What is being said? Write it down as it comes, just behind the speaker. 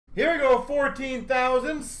Here we go,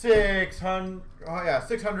 14,600. Oh yeah,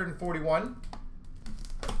 641.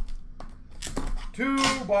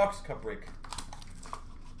 2-box cup break.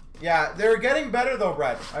 Yeah, they're getting better though,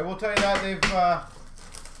 Brad. I will tell you that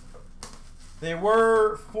they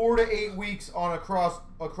were 4 to 8 weeks on across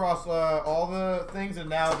all the things, and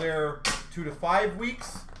now they're 2 to 5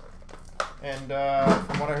 weeks. And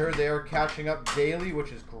from what I heard, they are catching up daily,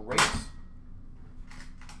 which is great.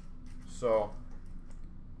 So,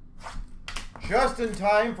 just in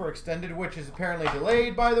time for Extended, which is apparently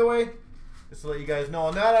delayed, by the way. Just to let you guys know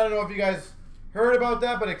on that. I don't know if you guys heard about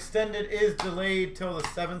that, but Extended is delayed till the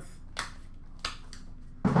 7th.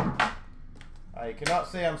 I cannot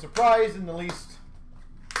say I'm surprised in the least.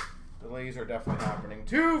 Delays are definitely happening.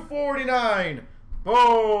 249,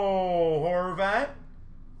 Bo Horvat,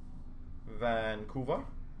 Vancouver.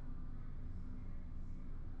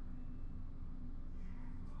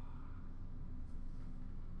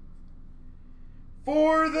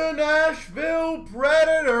 For the Nashville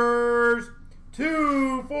Predators,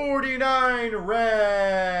 249,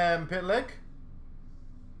 Rem Pitlick.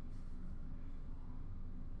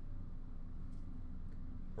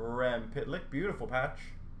 Rem Pitlick, beautiful patch.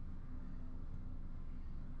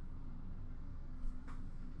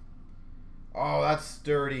 Oh, that's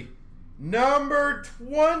sturdy. Number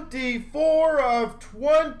 24 of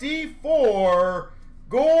 24,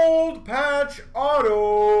 gold patch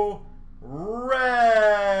auto,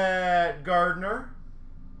 Red Gardner.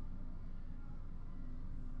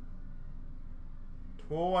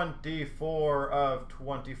 24 of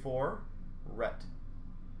 24, Rhett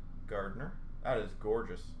Gardner. That is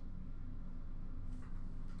gorgeous.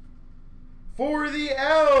 For the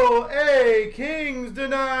LA Kings to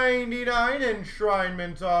 99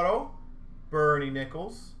 enshrinement auto, Bernie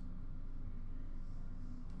Nichols.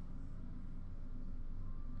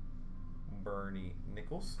 Bernie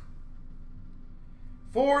Nichols.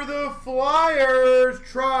 For the Flyers,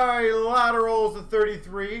 trilaterals to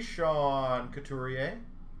 33, Sean Couturier.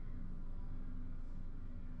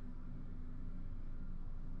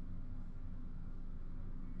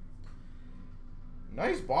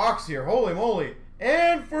 Nice box here, holy moly.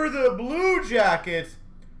 And for the Blue Jackets,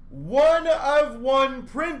 1 of 1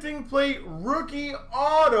 printing plate rookie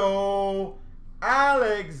auto,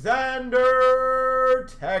 Alexander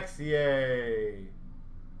Texier.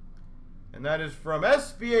 And that is from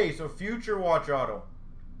SBA, so Future Watch Auto.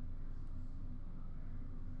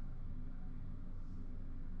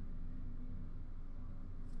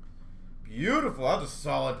 Beautiful, that's a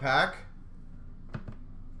solid pack.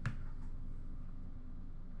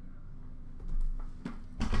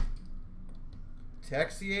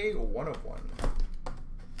 Texier, 1 of 1.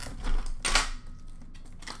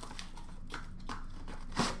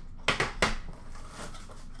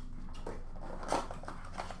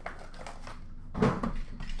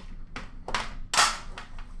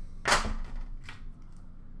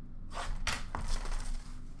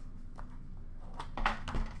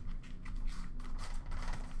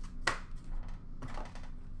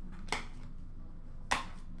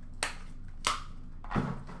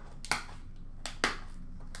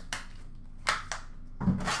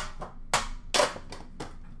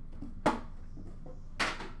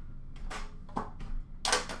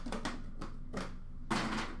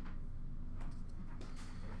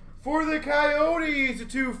 For the Coyotes, a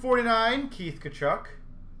 249, Keith Tkachuk.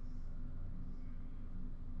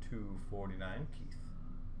 249, Keith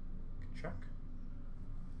Tkachuk.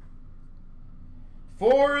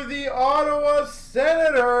 For the Ottawa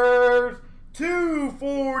Senators,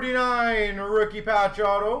 249, rookie patch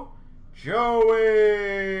auto,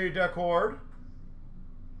 Joey Daccord.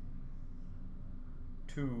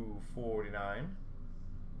 249,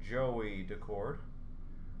 Joey Daccord.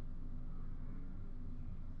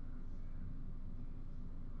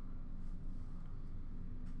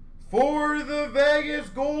 For the Vegas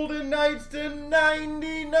Golden Knights to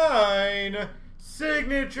 99,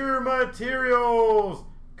 signature materials,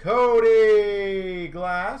 Cody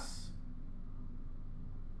Glass.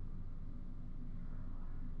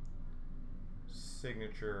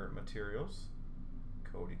 Signature materials,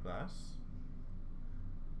 Cody Glass.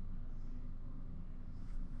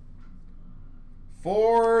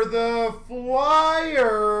 For the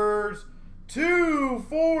Flyers,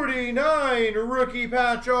 249 rookie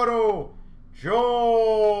patch auto,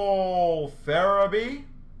 Joel Farabee.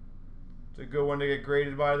 It's a good one to get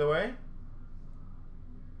graded, by the way.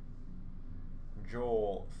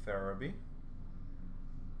 Joel Farabee.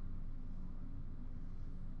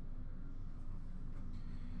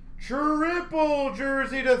 Triple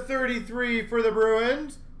jersey to 33 for the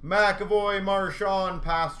Bruins, McAvoy, Marchand,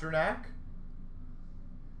 Pasternak.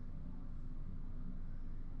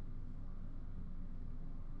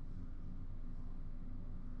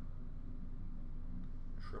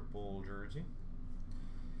 purple jersey.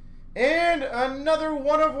 And another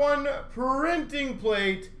 1/1 printing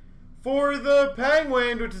plate for the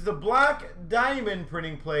Penguins, which is the black diamond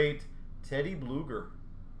printing plate, Teddy Bluger.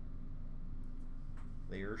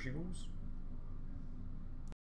 There she goes.